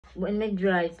when I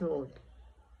dry it out.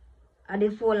 At the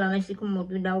fall, I see come out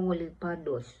with a whole heap of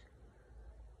dust.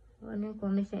 When you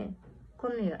come, I say,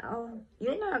 come here. Oh,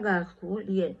 you not go to school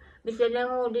yet. I say, then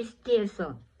how this stairs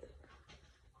so?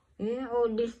 Yeah, how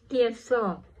this stairs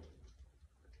so?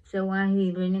 So one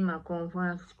evening, him a come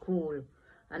from school,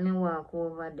 and he walk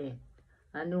over there.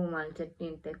 And the woman said to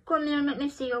him, come here, let me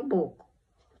see your book.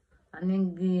 And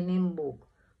then give him book.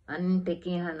 And he take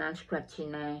his hand and scratch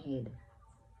in her head.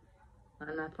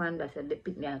 And I found that said, they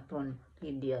pick me a ton,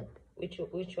 idiot. Which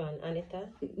one, Anita?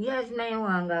 Yes, now you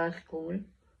want to go to school.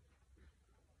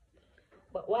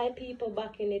 But why people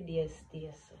back in the days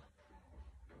stay so?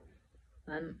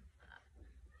 And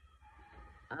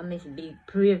I miss being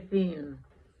pray for him.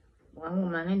 One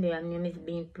woman in there, and I miss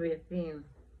being pray for him.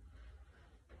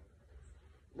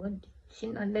 But she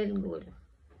not that good.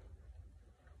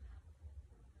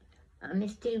 And I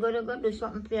still gotta go do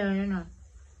something for her, you know.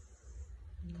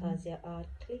 Because your heart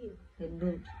clean. They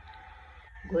do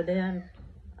go there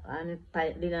and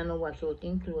pipe it and wash out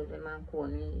in clothes and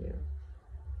comb in here.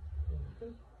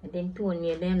 And then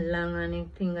toenail then long and then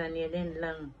fingernail then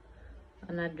long.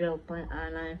 And I drop on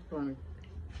her front.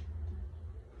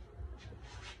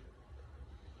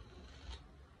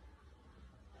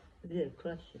 They're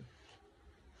crushing.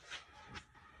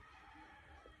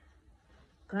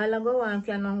 Call I go and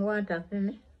can of water for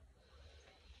me.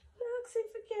 Ask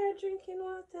if we care drinking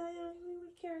water, yeah, we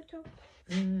will care too.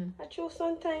 Mm-hmm. I choose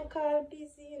sometimes call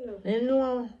busy, you know. You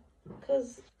know.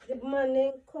 Because the man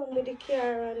then come with the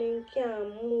car and he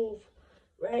can't move.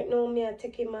 Right now, me I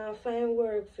take him and find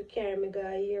work for carry me go to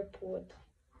the airport.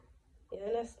 You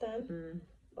understand? Mm.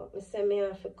 But me say me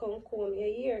have to come your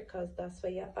ear because that's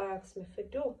what you asked me to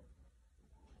do.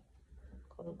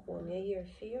 Come your ear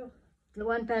for you. The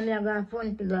one time I got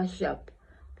fun to the shop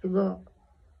to go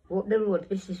up the road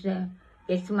for sister,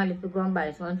 get somebody to go and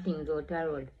buy some things out the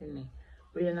road for me.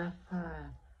 Rain a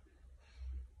fall.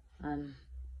 And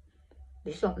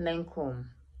the something then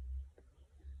come.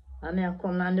 And I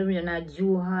come and the rain a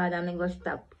drew hard and I go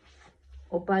stop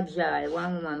up a Joy,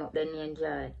 one woman up there named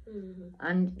Joy.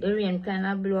 And the rain kind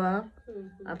of blow off.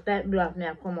 After it blow off,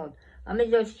 I come out. And I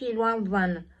just see one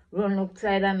van run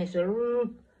outside and I say,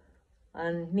 root.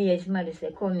 And me and somebody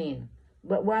say, come in.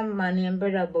 But one man named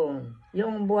Brother Bone,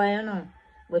 young boy, you know,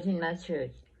 but in that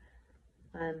church.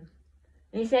 And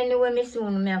he said, anyway, me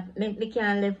soon, me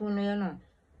can't live on you know.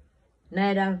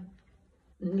 Neither,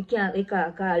 me can't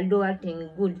call do a thing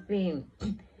good for him.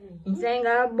 He said, he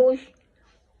got a bush,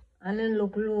 and he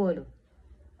look load.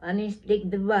 And he stick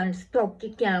the van stuck,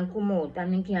 he can't come out,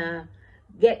 and he can't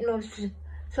get no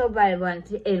survivor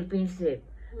to help himself.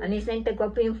 And he said, take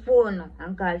up his phone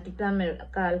and call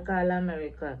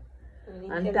America.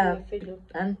 And tell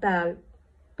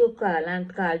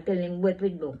him what we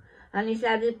do. And he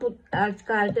said, tell him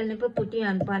to put his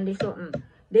hand on the something.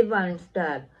 The van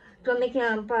start. So me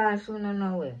can't pass on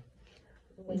nowhere.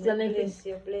 When you bless,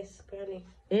 you bless, Granny.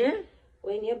 Eh?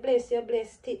 When you bless,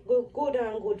 good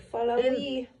and good. Follow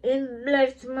me. In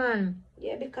blessed man.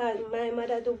 Yeah, because my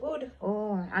mother do good.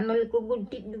 Oh, and a little good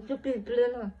to people,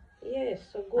 you know. Yes,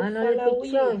 so good And follow we.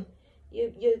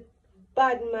 You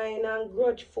bad mind and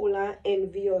grudgeful and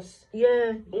envious.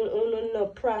 Yeah.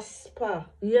 No prosper.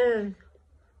 Yeah.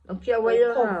 Look here what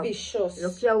you have. Vicious.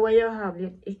 Look here what you have.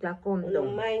 It's a come No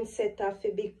down. mindset have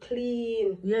to be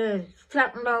clean. Yes.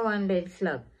 Slap now and then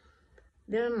slap.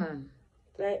 There, man.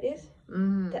 Like this?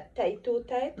 Mm-hmm. Tight, too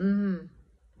tight? Mm-hmm.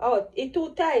 Oh, it's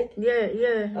too tight? Yeah.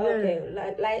 Okay,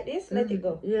 like this? Let it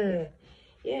go. Yeah.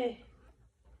 Yeah.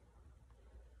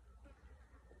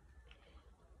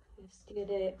 Stay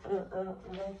there, I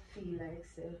don't feel like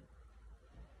say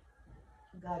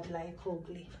God like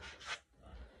ugly.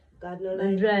 God no I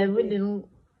like drive ugly. with him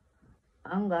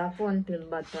and go phone till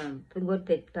bottom to go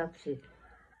take taxi.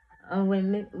 And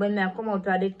when I come out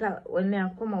of the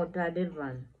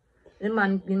van, the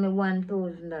man give me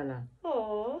 $1,000.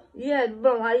 Oh. Yeah,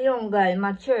 bro, a young guy,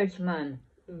 my church man.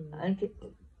 And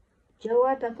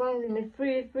water come give me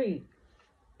free.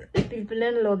 The people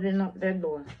in loving up their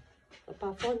door.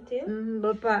 Papa Fontaine?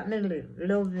 But partner live,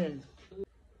 loving.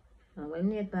 And when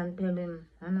Nathan tell him,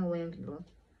 I know where to go.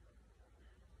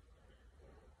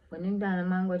 When him down the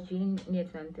man go to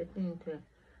Nathan tell him,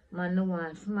 man no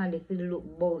want somebody to look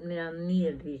about me and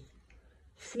Mavis.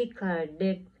 Sick or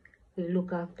dead, to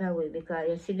look after we. Because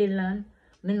you see the land,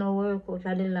 me no work out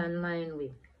of the land mine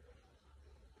with.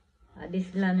 At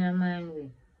this land I mine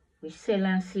with. We sell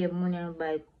and save money and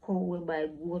buy cow, we buy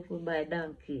goat, we buy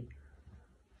donkey.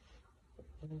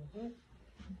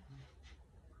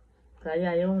 Because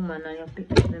you're a woman and you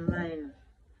pick up the mind.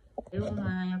 You're a woman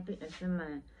and you pick up the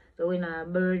mind. So we're not a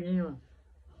bird, you know.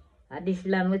 At this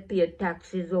land we pay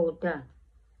taxes out.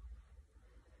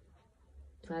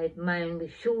 So it mind the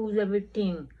shoes,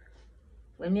 everything.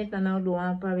 When you can now do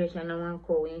one operation and one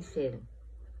cow in sell.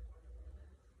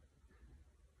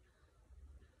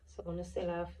 So I'm gonna sell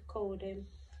off cow then.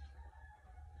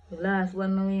 The last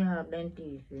one we have then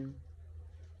teeth.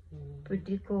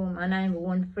 Pretty cool. And I have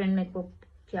one friend make up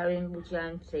carrying butcher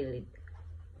and sell it.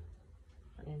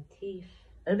 And teeth.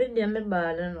 Every day I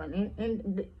ball and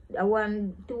one. I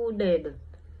want 2 dead.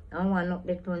 And one up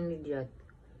that one idiot.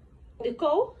 The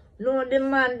cow? No, the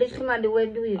man, the somebody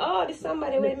will do it. Oh, the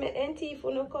somebody will make and teeth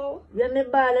for no cow? When I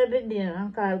ball every day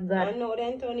and call God. I know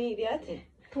then to an idiot.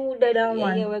 2 dead and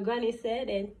one. Yeah, what Granny said,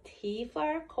 then teeth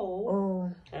for a cow.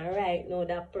 Oh. Alright, now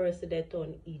that person that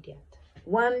turn idiot.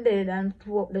 1 dead and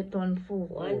 2 up the ton food.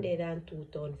 1 dead and 2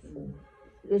 ton food.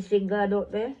 You see God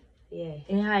up there? Yeah.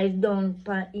 He hides down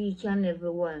for each and every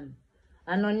one.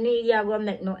 And no need you go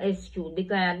make no excuse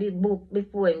because I the book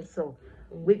before him so.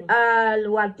 With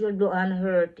all what you do and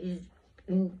hurt is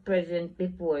in present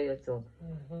before you so.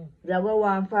 You go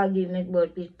want forgiveness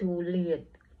but it's too late.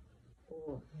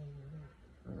 Oh.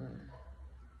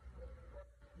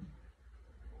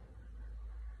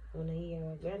 Wanna hear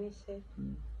what Granny said?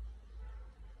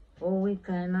 Oh, we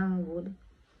kind of good.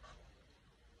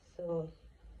 So,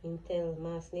 him tell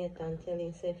Mas Nathan, tell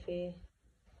him say fi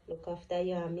look after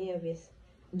you and Mavis.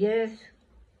 Yes.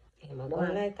 Him a go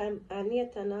like a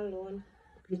Nathan alone.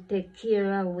 We take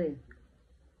care of we.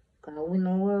 Because we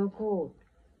no work out.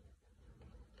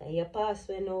 And you pass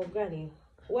when no Granny.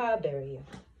 Who will bury you?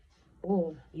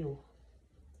 Oh, You.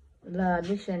 Lord,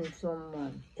 we send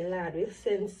someone. The Lord will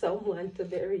send someone to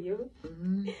bury you.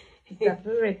 It's have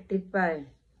to rectify.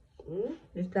 Hmm?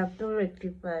 It's have to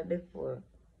rectify before.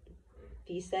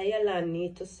 Piece of your land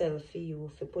need to sell for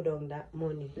you if you put on that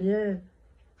money. Yeah.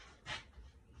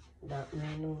 That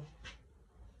me know.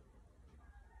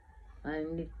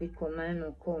 And if we come, I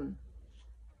no come.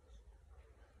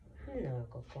 No,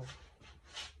 go come.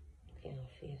 Can't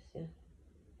face you.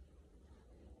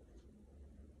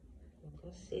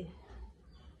 Go see.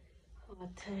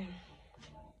 Hard time.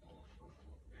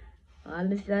 All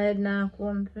the side now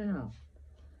come for now.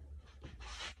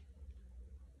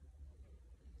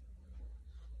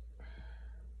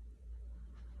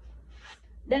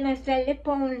 Then I sell the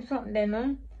pound something,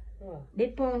 huh? What? The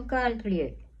pound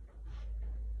cornflakes.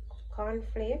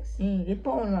 Cornflakes? The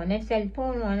pound one. I sell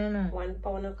pound one, you know. 1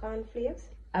 pound of cornflakes?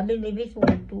 I believe it's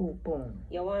worth 2 pounds.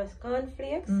 You want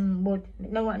cornflakes? But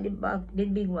no want the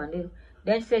big one.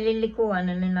 They sell the little one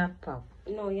and then a pack.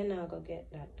 No, you're not gonna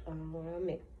get that. I'm gonna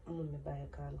make mommy buy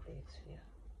cornflakes for you.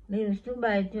 They used to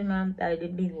buy it, you know, and buy the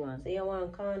big one. So you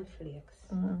want cornflakes?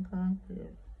 I want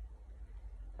cornflakes.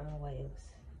 And what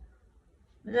else?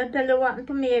 I tell you what happened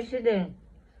to me yesterday.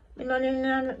 You know, in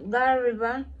the Gar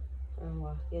River, And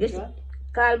what? You this what?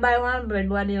 call buy one bread,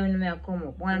 what do you want me to come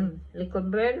up? One little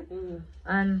bread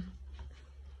and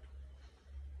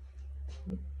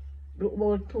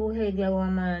about 2 eggs of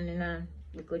one man in a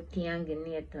little tea and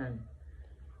Nathan.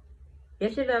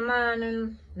 Yesterday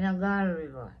morning, in the Gar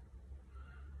River.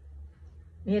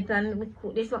 Nathan, we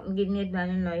cook this something give Nathan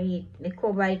in the heat. They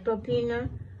cover it up in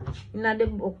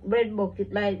the bread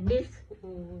bucket like this.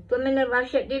 So I never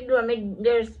shut the door.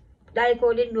 There's like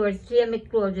how the door see me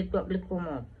close it up, they come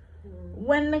out.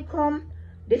 When I come,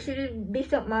 they see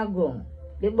this up my gum.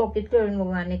 The bucket turn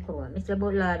over and they come. I say,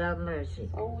 but Lord have mercy.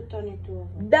 Oh, turn it over.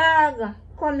 Dog,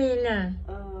 come in.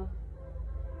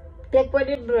 Take away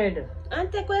the bread.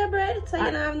 And take away bread? So you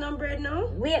don't have no bread now?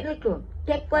 Wait little.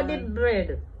 Take away the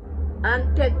bread.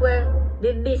 And take away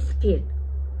the biscuit.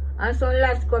 And some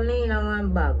lads come in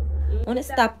one bag. Wanna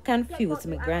stop confuse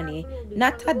me, Granny.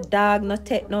 Not a dog, no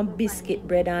take no biscuit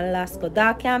bread and lasco.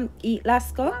 Dog can eat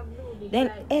lasco.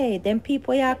 Then, hey, them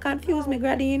people here confuse me,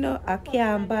 Granny, you know. I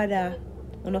can't bother.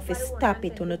 You know, if you stop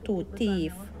it, you know, 2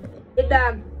 teeth. The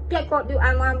dog take out the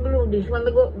one blue dish. When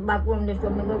we go back from this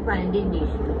one, we go find the dish.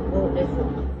 Oh, this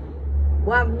one.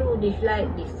 One blue dish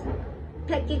like this.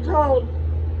 Take it out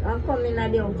and come in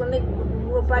at the house. So we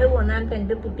go for the one and tend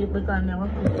to put it because I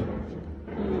want to put it.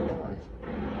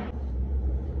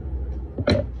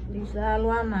 This all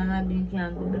one man I've been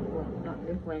can't go before, not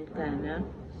different time, yeah?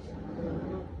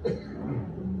 You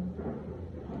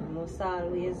must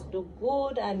always do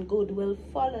good and good will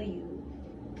follow you.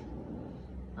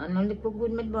 And only for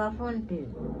good me do a fun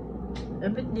thing.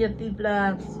 Every day people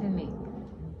are asking me.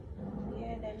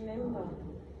 Yeah, they remember.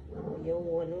 You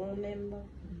won't remember.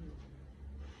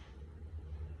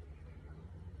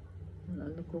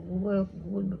 Only for work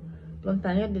good.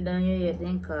 Sometimes you did and you yet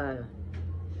and call.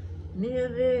 Me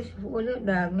this, hold your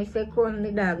dog. Me say, come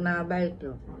the dog now bite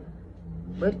you.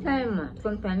 But time,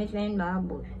 sometimes it's in the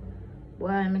bush. Boy,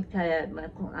 I'm tired,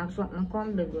 but I'm something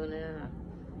come to do now.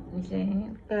 I say,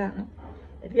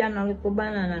 if you're not with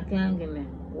banana, can give me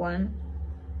 1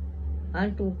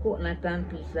 and 2 coconut and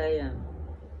piece like that.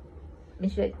 I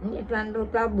said, you can do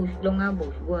a bush, down a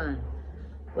bush, go on.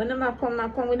 When I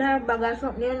come with a bag of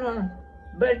something, you know,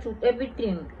 birds with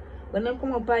everything. When I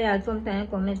come up here, sometimes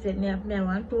I come and say, I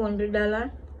want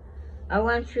 $200. I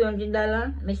want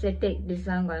 $300. I say, take this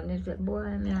and go. I say, boy,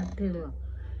 I tell you.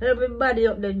 Everybody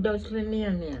up there does for me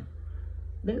and me.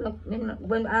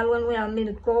 When we have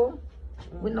milk cow,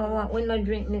 we no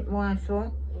drink milk one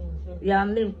so. You have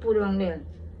milk put on there.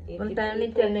 Sometimes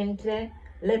they tell them, say,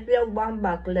 let your one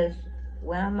back less.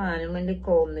 When they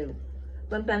cow milk.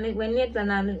 Sometimes when they tell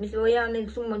them, I say, oh, you have milk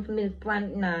so much milk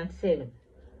plant now sell.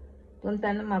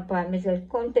 Sometimes my partner says,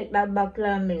 come take that back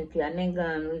of milk here and then go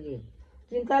on with it.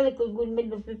 Think I look good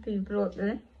milk for people out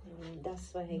there.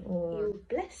 That's why you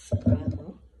bless grandma.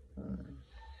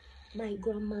 My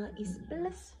grandma is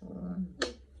blessed.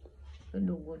 I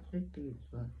do what the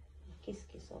people. Kiss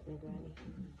up, my granny.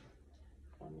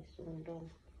 Granny soon done.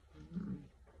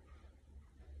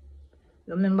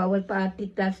 Remember what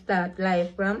party that start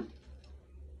life from?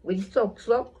 With sock,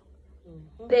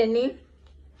 penny.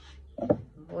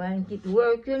 Why it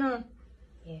work, you know?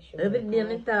 Yeah, sure. Every day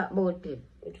I talk about it.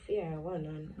 With fear one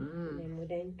and then we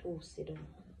then two sit down.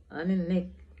 And then neck,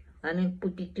 and then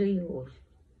put it to use.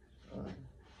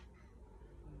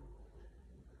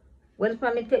 Well,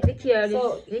 for me take the care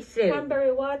of this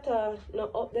cranberry water, no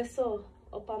up the so,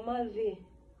 up a Mavis.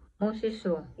 Must you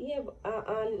so? Yeah,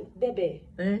 and baby.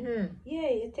 Yeah,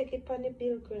 you take it on the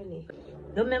bill, granny.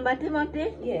 You remember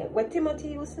Timothy? Yeah, what Timothy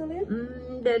you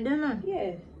selling? Dead, you know?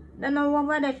 Yeah. Don't know what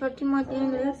about that for Timothy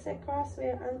in there? That's a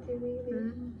crossway, Auntie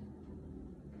Wheelie.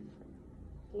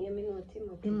 Yeah, me know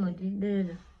Timothy. Timothy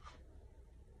dead.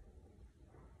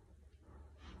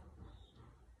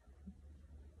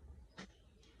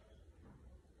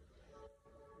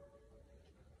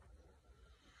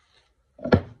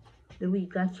 The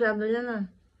week of travel, you know.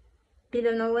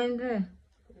 People know when there.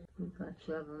 Week of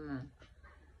travel, man.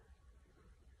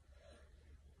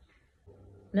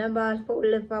 Never foul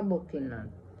left a book in there.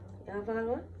 You have all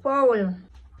one? Foul.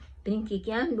 Think he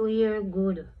can do your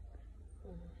good.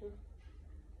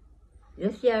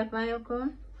 You see her from your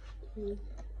come?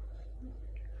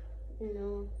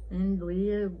 No. And do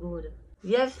your good.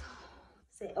 Yes.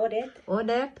 Say Odette?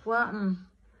 Odette, what?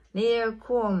 Near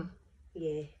come.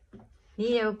 Yeah.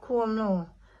 Here come now.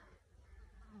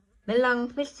 Me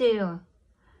long to see you.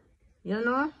 You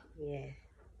know? Yeah.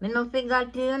 Me no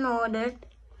forget you, know that.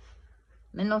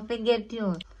 Me no forget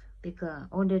you. Because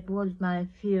Odette was my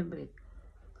favorite.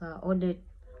 Because Odette,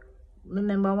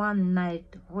 remember one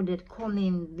night, Odette come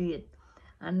in late.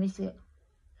 And me say,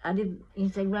 he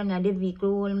said, Granny, the vehicle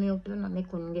hold me up, you know, me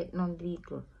couldn't get no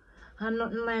vehicle. And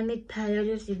nothing mind me tired,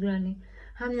 you see, Granny.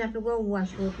 And me have to go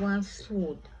wash out one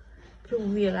suit. To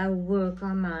wear I work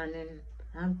a man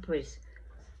and press.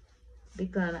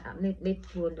 Because I make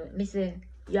food. Me say,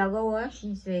 you go wash?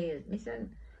 He say, yes. Me say,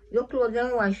 your clothes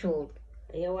don't wash out.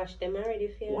 You wash them already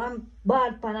for you? One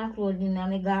bad pan of clothes and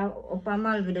I go up a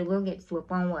Malvin to go get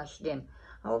soap and wash them.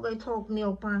 I go talk me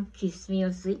up and kiss me,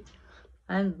 you see.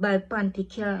 And buy panty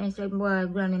care and say, boy,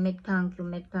 Granny, me thank you,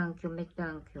 me thank you, me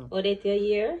thank you. Oh, that your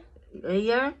year? A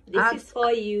year? This is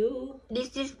for you.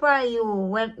 This is for you.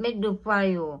 What me do for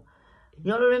you?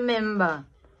 You remember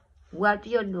what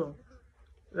you do,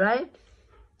 right?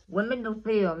 What me do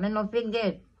for you, me no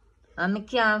forget. And me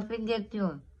can't forget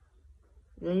you.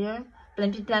 You hear?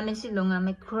 Plenty time I sit down and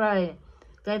me cry.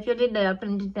 Because if you did that,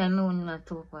 plenty time I wouldn't have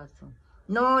suffer so.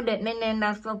 No, that me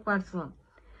not suffer so.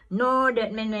 No,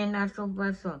 that me not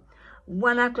suffer so.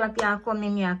 1 o'clock you come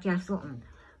in here and something.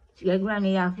 Your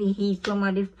granny have to eat some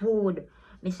of the food.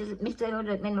 Me say you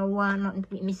that me no want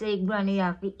nothing. Me say granny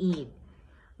have to eat.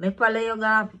 Me follow you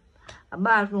go a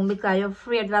bathroom because you're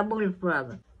afraid of a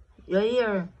bullfrog. You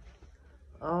hear?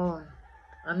 Oh,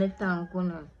 I'm a thank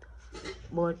you.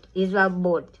 But it's a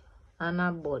boat and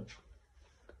a boat.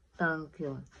 Thank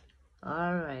you.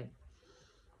 Alright.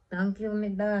 Thank you, my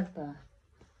daughter.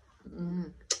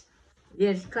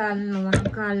 Yes, call no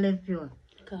one, call left you.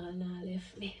 Call now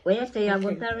left me. When you say you're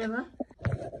going to river?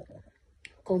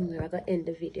 Come, we're going to end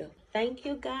the video. Thank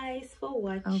you guys for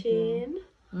watching. Okay.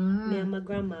 Me and my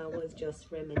grandma was just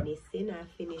reminiscing. I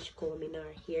finished combing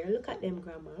her hair. Look at them,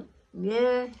 grandma.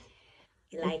 Yeah.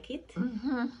 You like it?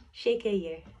 Shake your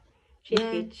ear. Shake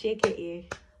it. Shake your ear.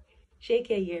 Shake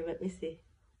your ear. Let me see.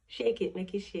 Shake it.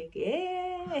 Make it shake.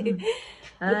 Yeah. Looking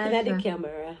at the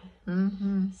camera.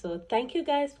 So thank you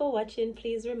guys for watching.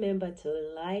 Please remember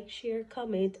to like, share,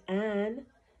 comment, and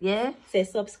Yeah? Say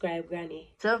subscribe,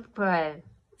 Granny. Subscribe.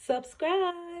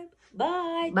 Subscribe.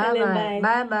 Bye. Bye Tell them bye.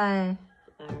 bye. Bye bye.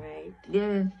 All right.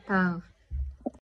 Yeah, thanks.